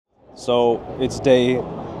So it's day,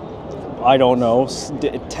 I don't know,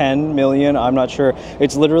 10 million, I'm not sure.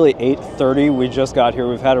 It's literally 8:30. We just got here.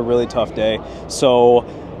 We've had a really tough day. So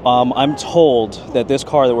I'm told that this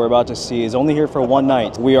car that we're about to see is only here for one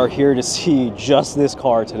night. We are here to see just this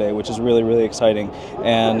car today, which is really, really exciting.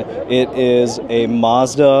 And it is a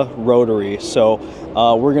Mazda Rotary. So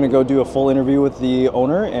we're gonna go do a full interview with the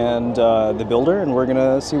owner and the builder, and we're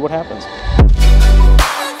gonna see what happens.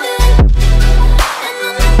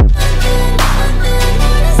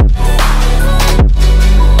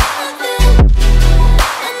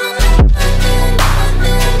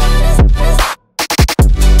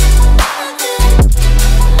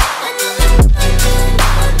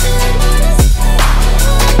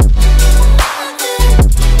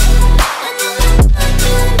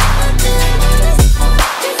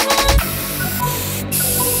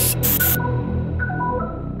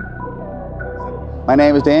 My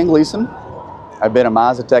name is Dan Gleason. I've been a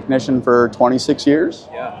Mazda technician for 26 years.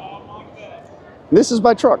 This is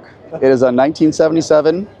my truck. It is a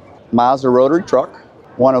 1977 Mazda Rotary truck,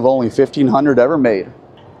 one of only 1,500 ever made.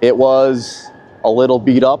 It was a little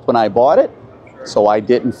beat up when I bought it, so I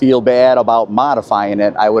didn't feel bad about modifying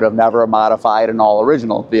it. I would have never modified an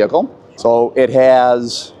all-original vehicle. So it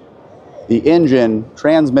has the engine,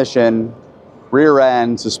 transmission, rear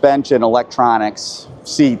end, suspension, electronics,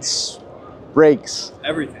 seats, brakes,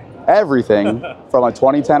 everything from a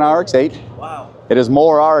 2010 RX8. Wow. It is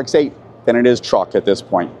more RX8 than it is truck at this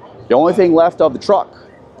point. The only thing left of the truck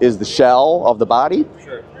is the shell of the body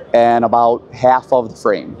and about half of the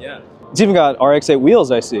frame. Yeah. It's even got RX8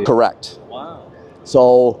 wheels, I see. Correct. Wow.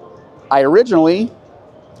 So I originally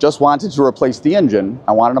just wanted to replace the engine.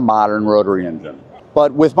 I wanted a modern rotary engine.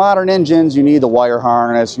 But with modern engines, you need the wire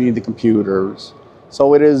harness, you need the computers.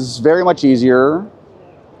 So it is very much easier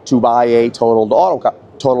to buy a total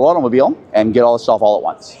automobile and get all the stuff all at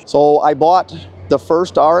once. So I bought the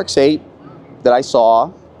first RX8 that I saw,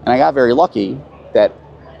 and I got very lucky that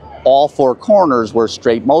all four corners were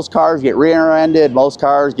straight. Most cars get rear-ended, most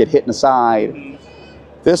cars get hit in the side.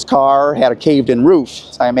 This car had a caved-in roof,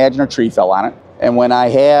 so I imagine a tree fell on it. And when I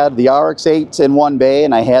had the RX8 in one bay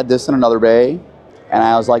and I had this in another bay, and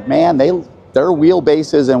I was like, man, their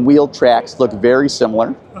wheelbases and wheel tracks look very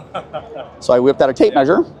similar. So I whipped out a tape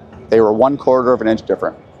measure. They were 1/4 of an inch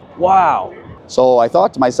different. Wow. So I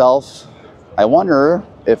thought to myself, I wonder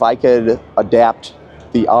if I could adapt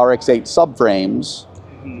the RX8 subframes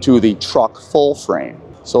to the truck full frame.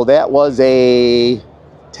 So that was a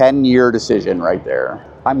 10-year decision right there.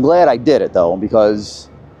 I'm glad I did it though, because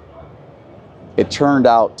it turned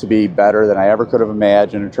out to be better than I ever could have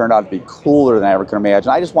imagined. It turned out to be cooler than I ever could imagine.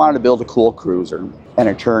 I just wanted to build a cool cruiser, and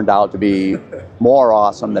it turned out to be more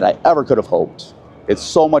awesome than I ever could have hoped. It's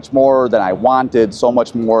so much more than I wanted, so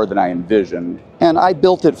much more than I envisioned. And I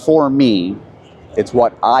built it for me. It's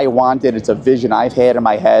what I wanted. It's a vision I've had in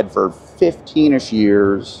my head for 15-ish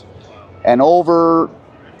years. And over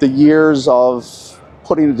the years of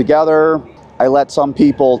putting it together, I let some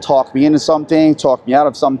people talk me into something, talk me out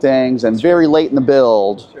of some things, and very late in the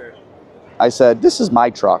build, I said, this is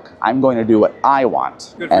my truck. I'm going to do what I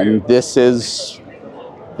want. And this is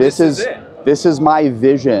my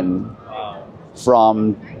vision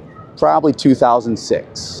from probably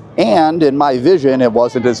 2006. And in my vision, it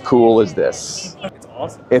wasn't as cool as this. It's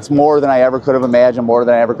awesome. It's more than I ever could have imagined, more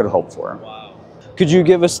than I ever could have hoped for. Wow. Could you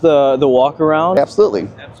give us the walk around? Absolutely.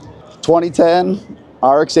 2010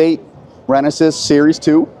 RX8 Renesis Series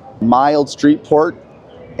 2, mild street port,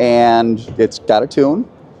 and it's got a tune.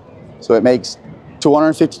 So it makes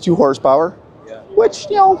 252 horsepower, which,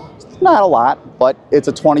 you know, not a lot, but it's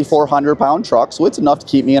a 2,400 pound truck, so it's enough to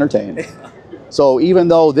keep me entertained. So even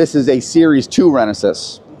though this is a Series 2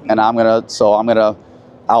 Renesis, and I'm gonna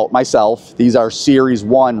out myself, these are Series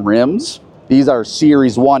 1 rims. These are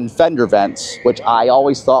Series 1 fender vents, which I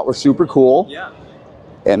always thought were super cool. Yeah.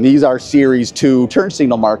 And these are Series 2 turn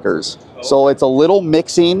signal markers. So it's a little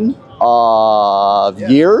mixing of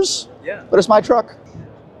years, but it's my truck.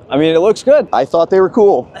 I mean, it looks good. I thought they were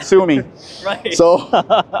cool. Sue me. Right. So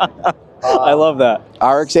I love that.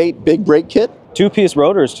 RX8 big brake kit. 2-piece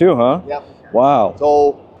rotors too, huh? Yep. Wow.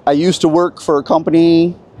 So I used to work for a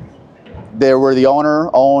company there where the owner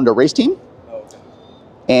owned a race team.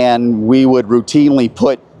 And we would routinely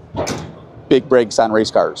put big brakes on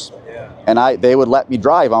race cars. And they would let me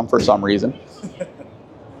drive them for some reason.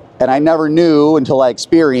 And I never knew until I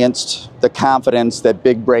experienced the confidence that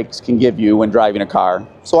big brakes can give you when driving a car.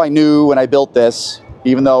 So I knew when I built this,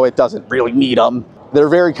 even though it doesn't really need them, they're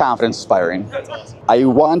very confidence inspiring. That's awesome. I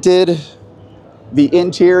wanted the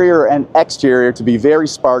interior and exterior to be very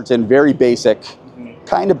Spartan, very basic,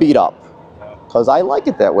 kind of beat up. because I like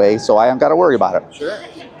it that way, so I haven't got to worry about it. Sure.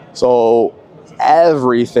 So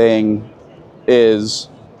everything is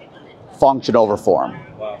function over form.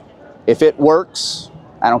 Wow. If it works,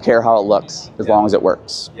 I don't care how it looks, as long as it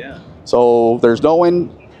works. Yeah. So there's no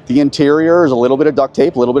the interior is a little bit of duct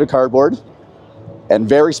tape, a little bit of cardboard, and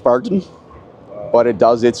very Spartan, but it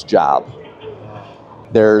does its job.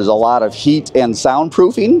 There's a lot of heat and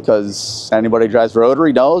soundproofing, because anybody who drives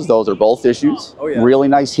rotary knows those are both issues. Oh, yeah. Really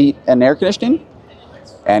nice heat and air conditioning.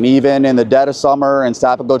 And even in the dead of summer and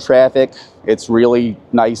stop-and-go traffic, it's really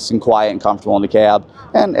nice and quiet and comfortable in the cab.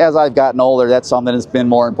 And as I've gotten older, that's something that's been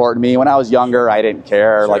more important to me. When I was younger, I didn't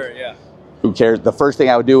care. Sure, yeah. Who cares? The first thing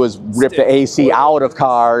I would do was rip the AC out of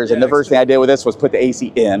cars, and the first thing I did with this was put the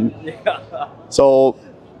AC in. Yeah. So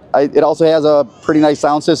it also has a pretty nice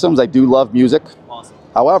sound systems. I do love music. Awesome.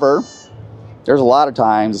 However, there's a lot of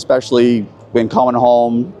times, especially when coming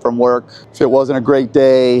home from work, if it wasn't a great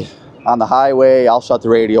day on the highway, I'll shut the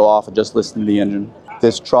radio off and just listen to the engine.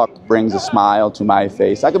 This truck brings a smile to my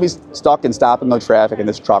face. I could be stuck in stop-and-go traffic, and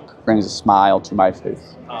this truck brings a smile to my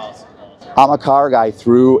face. Awesome. I'm a car guy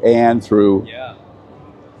through and through. Yeah.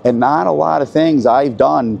 And not a lot of things I've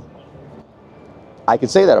done I could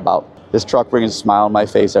say that about. This truck brings a smile on my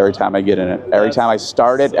face every time I get in it. Every time I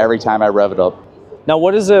start it, every time I rev it up. Now,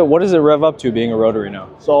 what does it rev up to being a rotary now?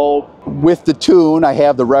 So with the tune, I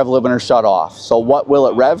have the rev limiter shut off. So what will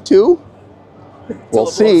it rev to? We'll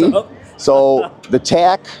see. So the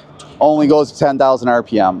tach only goes to 10,000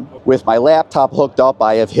 RPM. With my laptop hooked up,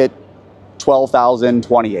 I have hit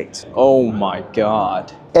 12,028. Oh my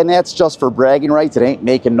God. And that's just for bragging rights. It ain't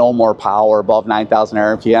making no more power above 9,000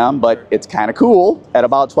 RPM, but it's kind of cool. At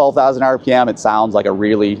about 12,000 RPM, it sounds like a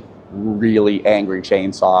really, really angry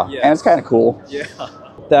chainsaw. Yes. And it's kind of cool. Yeah.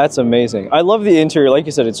 That's amazing. I love the interior. Like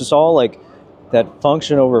you said, it's just all like that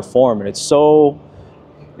function over form, and it's so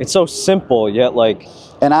simple yet like.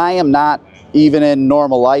 And I am not, even in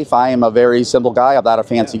normal life, I am a very simple guy. I'm not a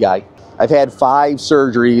fancy guy. I've had 5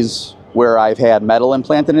 surgeries where I've had metal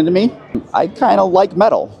implanted into me. I kind of like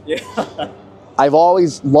metal. Yeah. I've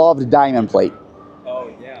always loved diamond plate.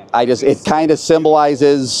 Oh yeah. It kind of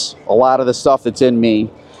symbolizes a lot of the stuff that's in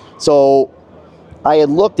me. So I had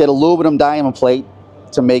looked at aluminum diamond plate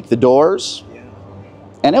to make the doors,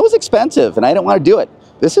 and it was expensive, and I didn't want to do it.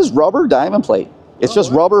 This is rubber diamond plate. It's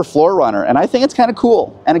just rubber floor runner, and I think it's kind of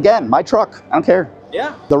cool. And again, my truck, I don't care.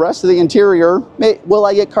 Yeah. The rest of the interior, will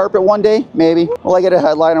I get carpet one day? Maybe. Will I get a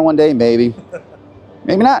headliner one day? Maybe.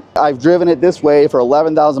 Maybe not. I've driven it this way for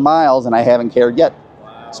 11,000 miles, and I haven't cared yet.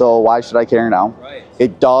 Wow. So why should I care now? Right.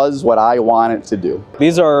 It does what I want it to do.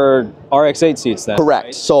 These are RX8 seats then? Correct.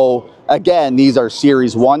 Right? So again, these are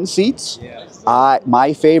Series 1 seats. Yes.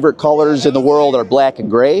 My favorite colors in the world are black and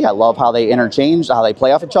gray. I love how they interchange, how they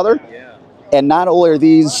play off each other. Yeah. And not only are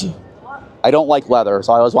these, I don't like leather,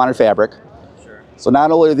 so I always wanted fabric. Sure. So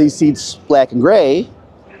not only are these seats black and gray,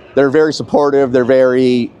 they're very supportive, they're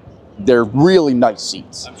really nice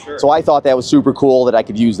seats. I'm sure. So I thought that was super cool that I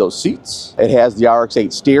could use those seats. It has the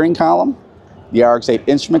RX8 steering column, the RX8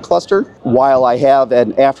 instrument cluster. While I have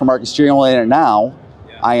an aftermarket steering wheel in it now,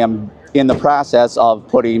 I am in the process of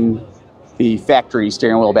putting the factory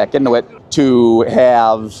steering wheel back into it to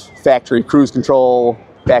have factory cruise control,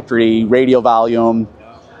 factory radio volume.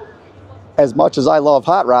 As much as I love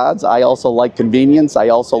hot rods, I also like convenience. I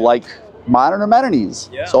also like modern amenities.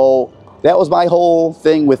 Yeah. So that was my whole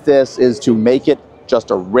thing with this, is to make it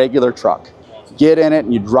just a regular truck. Get in it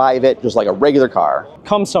and you drive it just like a regular car.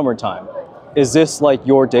 Come summertime, is this like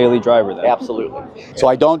your daily driver then? Absolutely. So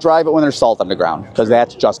I don't drive it when there's salt on the ground, because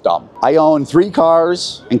that's just dumb. I own 3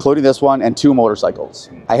 cars, including this one, and 2 motorcycles.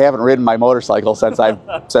 I haven't ridden my motorcycle since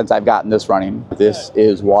I've gotten this running. This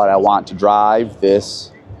is what I want to drive.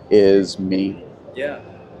 This is me. Yeah.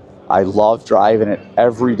 I love driving it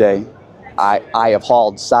every day. I have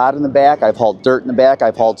hauled sod in the back, I've hauled dirt in the back,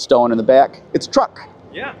 I've hauled stone in the back. It's a truck.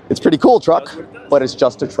 Yeah. It's a pretty cool truck, but it's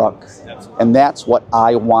just a truck. Absolutely. And that's what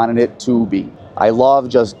I wanted it to be. I love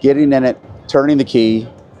just getting in it, turning the key,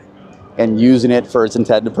 and using it for its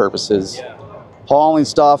intended purposes. Yeah. Hauling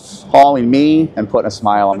stuff, hauling me, and putting a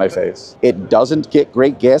smile on my face. It doesn't get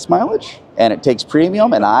great gas mileage, and it takes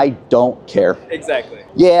premium, and I don't care. Exactly.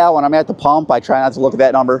 Yeah, when I'm at the pump, I try not to look at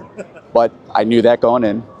that number, but I knew that going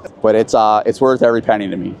in. But it's worth every penny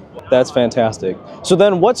to me. That's fantastic. So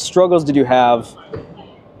then what struggles did you have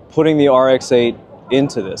putting the RX8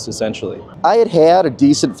 into this, essentially? I had a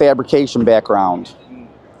decent fabrication background,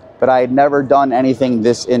 but I had never done anything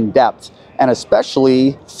this in-depth, and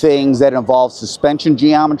especially things that involve suspension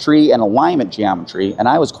geometry and alignment geometry, and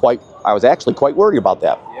I was actually quite worried about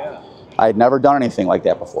that. Yeah. I had never done anything like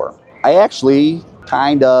that before. I actually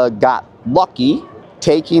kind of got lucky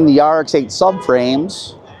taking the RX8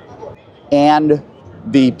 subframes and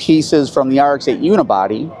the pieces from the RX8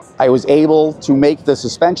 unibody. I was able to make the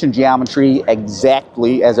suspension geometry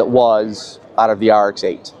exactly as it was out of the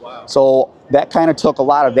RX8. Wow. So that kind of took a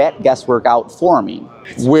lot of that guesswork out for me.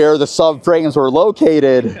 Where the subframes were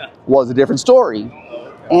located was a different story.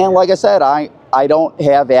 And like I said, I don't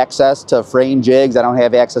have access to frame jigs. I don't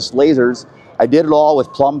have access to lasers. I did it all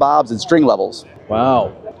with plumb bobs and string levels.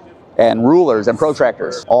 Wow. And rulers and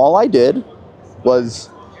protractors. All I did was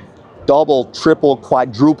double, triple,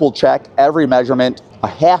 quadruple check every measurement a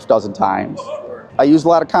half dozen times. I used a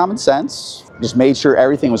lot of common sense, just made sure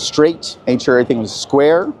everything was straight, made sure everything was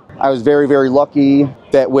square. I was very, very lucky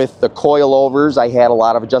that with the coilovers, I had a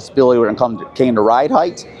lot of adjustability when it came to ride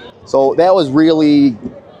height. So that was really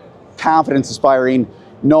confidence inspiring,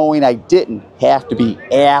 knowing I didn't have to be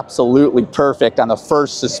absolutely perfect on the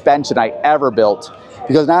first suspension I ever built.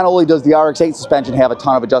 Because not only does the RX8 suspension have a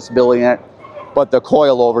ton of adjustability in it, but the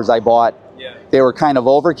coilovers I bought, they were kind of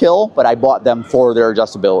overkill, but I bought them for their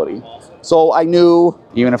adjustability. So I knew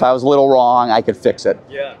even if I was a little wrong, I could fix it.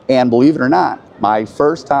 And believe it or not, my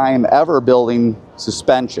first time ever building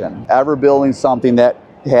suspension, ever building something that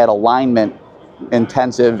had alignment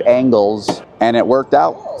intensive angles, and it worked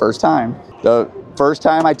out first time. The first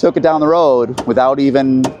time I took it down the road without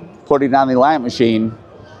even putting it on the alignment machine,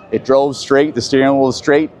 it drove straight, the steering wheel was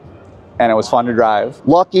straight, and it was fun to drive.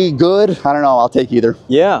 Lucky, good, I don't know, I'll take either.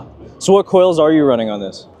 Yeah. So what coils are you running on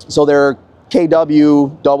this? So they're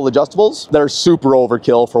KW double adjustables. They're super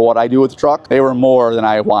overkill for what I do with the truck. They were more than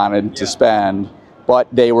I wanted to spend, but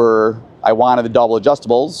I wanted the double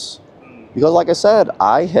adjustables because like I said,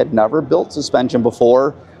 I had never built suspension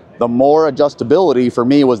before. The more adjustability for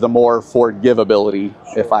me was the more forgivability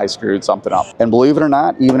if I screwed something up. And believe it or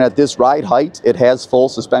not, even at this ride height, it has full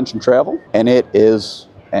suspension travel and it is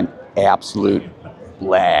an absolute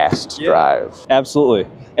blast drive. Absolutely.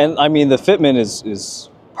 And I mean, the fitment is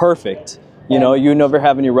perfect. You know, you never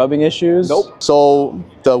have any rubbing issues? Nope. So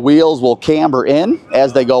the wheels will camber in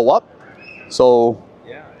as they go up. So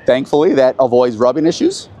thankfully that avoids rubbing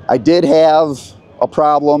issues. I did have a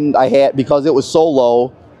problem because it was so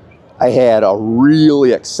low, I had a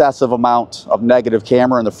really excessive amount of negative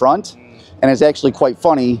camber in the front. And it's actually quite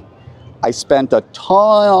funny. I spent a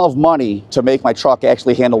ton of money to make my truck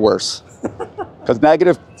actually handle worse. Because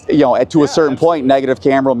negative, you know, to a certain point, negative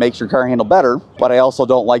camber makes your car handle better, but I also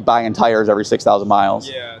don't like buying tires every 6,000 miles.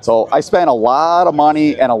 So I spent a lot of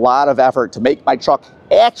money and a lot of effort to make my truck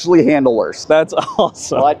actually handle worse. That's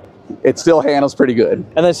awesome. But it still handles pretty good.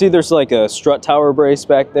 And I see there's like a strut tower brace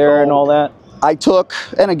back there and all that. I took,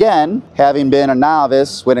 and again, having been a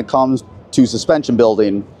novice when it comes to suspension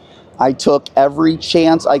building, I took every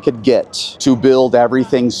chance I could get to build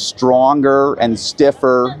everything stronger and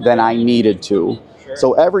stiffer than I needed to.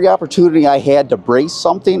 So every opportunity I had to brace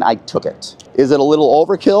something, I took it. Is it a little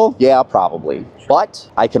overkill? Yeah, probably. But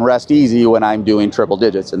I can rest easy when I'm doing triple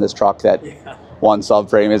digits in this truck that one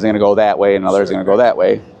subframe isn't going to go that way and another isn't going to go that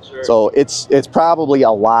way. So it's probably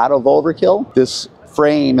a lot of overkill. This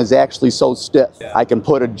frame is actually so stiff. I can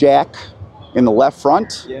put a jack in the left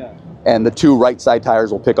front and the two right side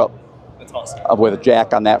tires will pick up with a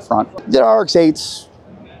jack on that front. The RX8s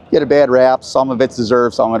get a bad rap. Some of it's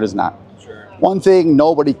deserved, some of it is not. One thing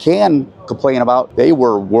nobody can complain about, they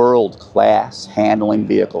were world-class handling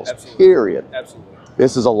vehicles, period.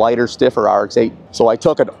 This is a lighter, stiffer RX8. So I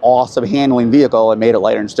took an awesome handling vehicle and made it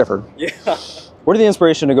lighter and stiffer. Where did the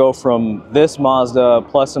inspiration to go from this Mazda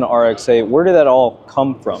plus an RX8, where did that all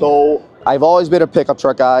come from? So I've always been a pickup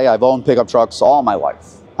truck guy. I've owned pickup trucks all my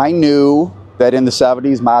life. I knew that in the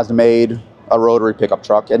 70s, Mazda made a rotary pickup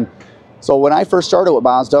truck. And so when I first started with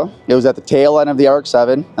Mazda, it was at the tail end of the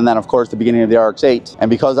RX-7, and then of course the beginning of the RX-8. And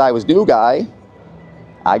because I was new guy,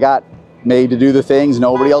 I got made to do the things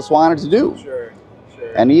nobody else wanted to do.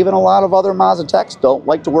 And even a lot of other Mazda techs don't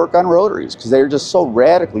like to work on rotaries because they're just so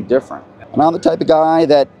radically different. And I'm the type of guy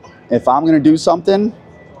that if I'm going to do something,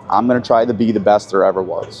 I'm going to try to be the best there ever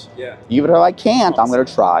was. Even if I can't, I'm going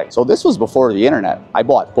to try. So this was before the internet. I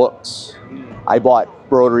bought books. I bought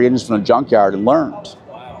rotary engines from the junkyard and learned.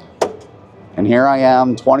 And here I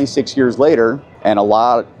am 26 years later, and a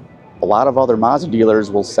lot of other Mazda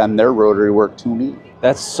dealers will send their rotary work to me.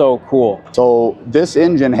 That's so cool. So this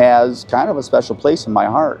engine has kind of a special place in my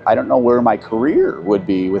heart. I don't know where my career would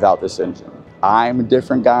be without this engine. I'm a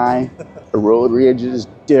different guy. The rotary engine is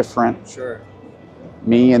different.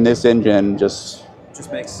 Me and this engine just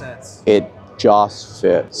makes sense. It just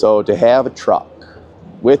fits. So to have a truck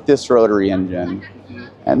with this rotary engine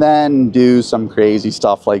and then do some crazy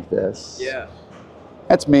stuff like this.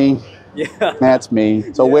 That's me. Yeah. That's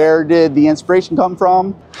me. So where did the inspiration come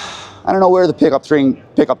from? I don't know where the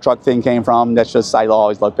pickup truck thing came from. That's just, I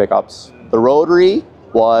always loved pickups. The rotary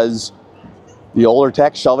was the older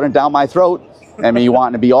tech shoving it down my throat and me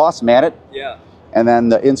wanting to be awesome at it. Yeah. And then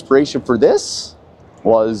the inspiration for this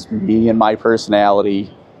was me and my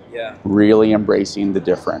personality really embracing the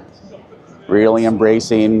different. Really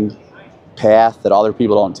embracing path that other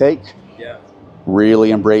people don't take. Yeah.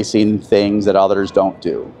 Really embracing things that others don't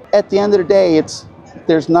do. At the end of the day,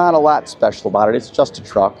 there's not a lot special about it. It's just a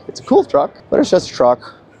truck. It's a cool truck, but it's just a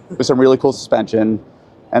truck with some really cool suspension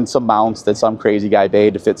and some mounts that some crazy guy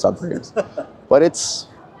made to fit subframes. But it's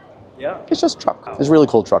just a truck. It's a really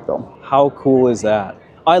cool truck though. How cool is that?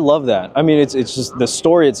 I love that. I mean, it's just, the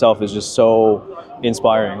story itself is just so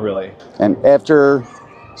inspiring, really. And after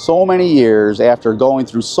so many years, after going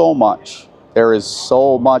through so much, there is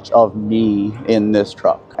so much of me in this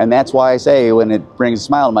truck. And that's why I say when it brings a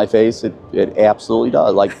smile on my face, it absolutely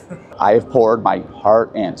does. Like, I've poured my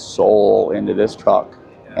heart and soul into this truck.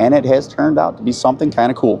 And it has turned out to be something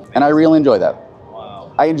kind of cool. And I really enjoy that.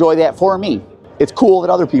 Wow. I enjoy that for me. It's cool that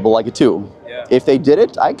other people like it too. Yeah. If they did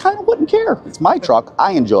it, I kind of wouldn't care. It's my truck.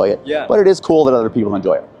 I enjoy it. Yeah. But it is cool that other people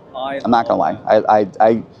enjoy it. I'm not gonna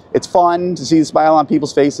lie. It's fun to see the smile on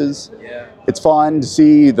people's faces. Yeah. It's fun to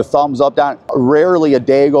see the thumbs up, down. Rarely a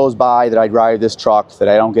day goes by that I drive this truck that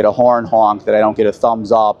I don't get a horn honk, that I don't get a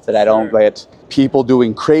thumbs up, that I don't get people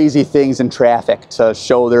doing crazy things in traffic to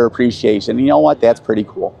show their appreciation. You know what? That's pretty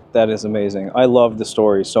cool. That is amazing. I love the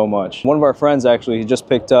story so much. One of our friends actually, he just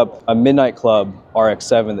picked up a Midnight Club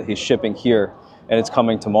RX-7 that he's shipping here, and it's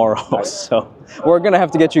coming tomorrow. So we're gonna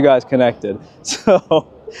have to get you guys connected.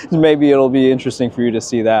 So maybe it'll be interesting for you to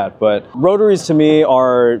see that. But rotaries to me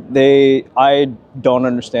I don't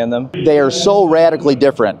understand them. They are so radically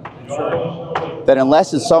different that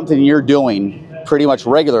unless it's something you're doing pretty much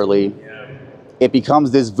regularly, it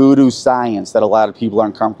becomes this voodoo science that a lot of people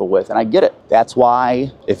aren't comfortable with. And I get it. That's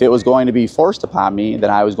why if it was going to be forced upon me, then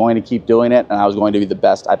I was going to keep doing it and I was going to be the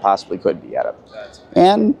best I possibly could be at it.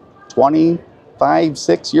 And 25,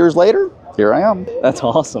 6 years later, here I am. That's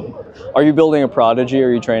awesome. Are you building a prodigy?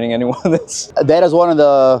 Are you training anyone that's... That is one of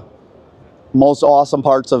the most awesome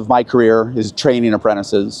parts of my career, is training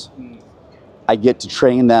apprentices. I get to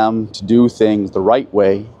train them to do things the right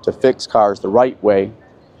way, to fix cars the right way.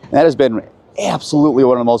 And that has been absolutely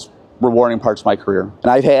one of the most rewarding parts of my career.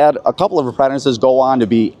 And I've had a couple of apprentices go on to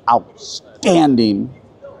be outstanding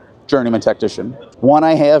journeyman technician. One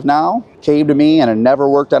I have now came to me and had never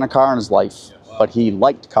worked on a car in his life, but he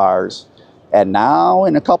liked cars. And now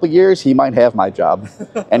in a couple of years, he might have my job.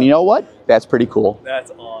 And you know what? That's pretty cool.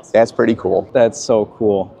 That's awesome. That's pretty cool. That's so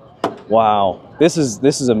cool. Wow. This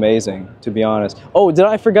is amazing, to be honest. Oh,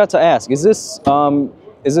 I forgot to ask, is this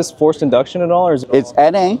forced induction at all? Or is It's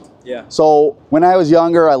NA. Yeah. So when I was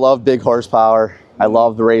younger, I loved big horsepower. I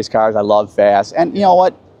loved the race cars. I loved fast. And you know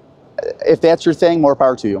what? If that's your thing, more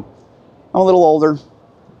power to you. I'm a little older.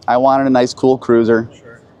 I wanted a nice, cool cruiser.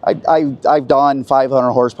 Sure. I've done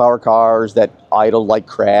 500 horsepower cars that idled like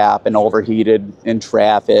crap and overheated in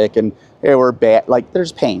traffic, and they were bad. Like,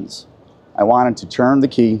 there's pains. I wanted to turn the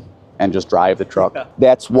key and just drive the truck. Yeah.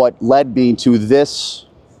 That's what led me to this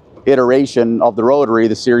iteration of the rotary,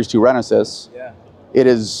 the Series 2 Renesis. Yeah. It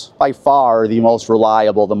is by far the most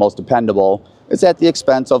reliable, the most dependable. It's at the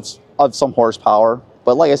expense of some horsepower.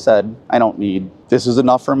 But like I said, I don't need, this is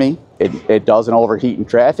enough for me. It doesn't overheat in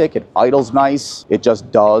traffic. It idles nice. It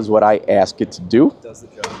just does what I ask it to do. It does the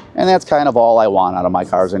job. And that's kind of all I want out of my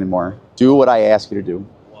cars anymore. Do what I ask you to do.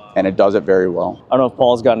 Wow. And it does it very well. I don't know if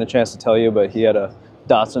Paul's gotten a chance to tell you, but he had a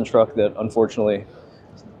Datsun truck that unfortunately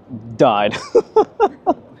died.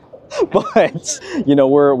 But, you know,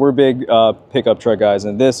 we're big pickup truck guys,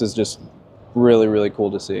 and this is just really, really cool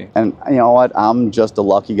to see. And you know what? I'm just a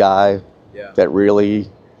lucky guy that really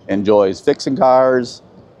enjoys fixing cars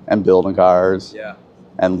and building cars. Yeah.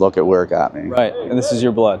 And look at where it got me. Right. And this is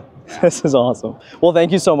your blood. This is awesome. Well,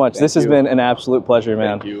 thank you so much. This has been an absolute pleasure,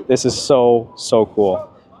 man. Thank you. This is so, so cool.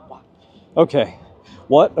 Okay.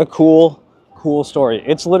 What a cool story.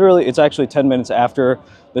 It's actually 10 minutes after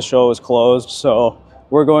the show is closed. So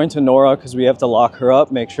we're going to Nora because we have to lock her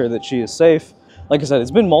up, make sure that she is safe. Like I said,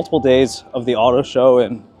 it's been multiple days of the auto show,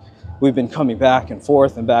 and we've been coming back and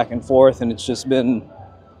forth, and it's just been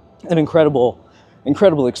an incredible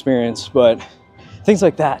experience. But things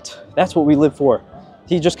like that's what we live for.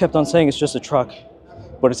 He just kept on saying it's just a truck,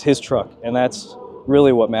 but it's his truck, and that's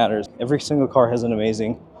really what matters. Every single car has an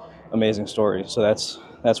amazing story, so that's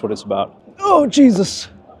what it's about. Oh, Jesus.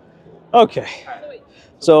 Okay,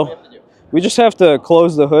 so we just have to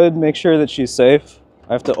close the hood, make sure that she's safe.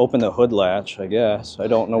 I have to open the hood latch, I guess. I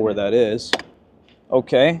don't know where that is.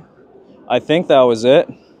 Okay. I think that was it.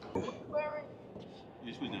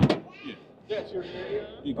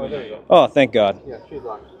 Oh, thank God.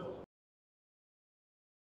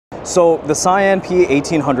 So the Cyan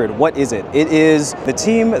P1800, what is it? It is the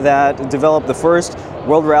team that developed the first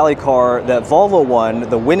World Rally car that Volvo won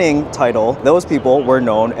the winning title. Those people were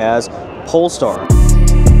known as Polestar.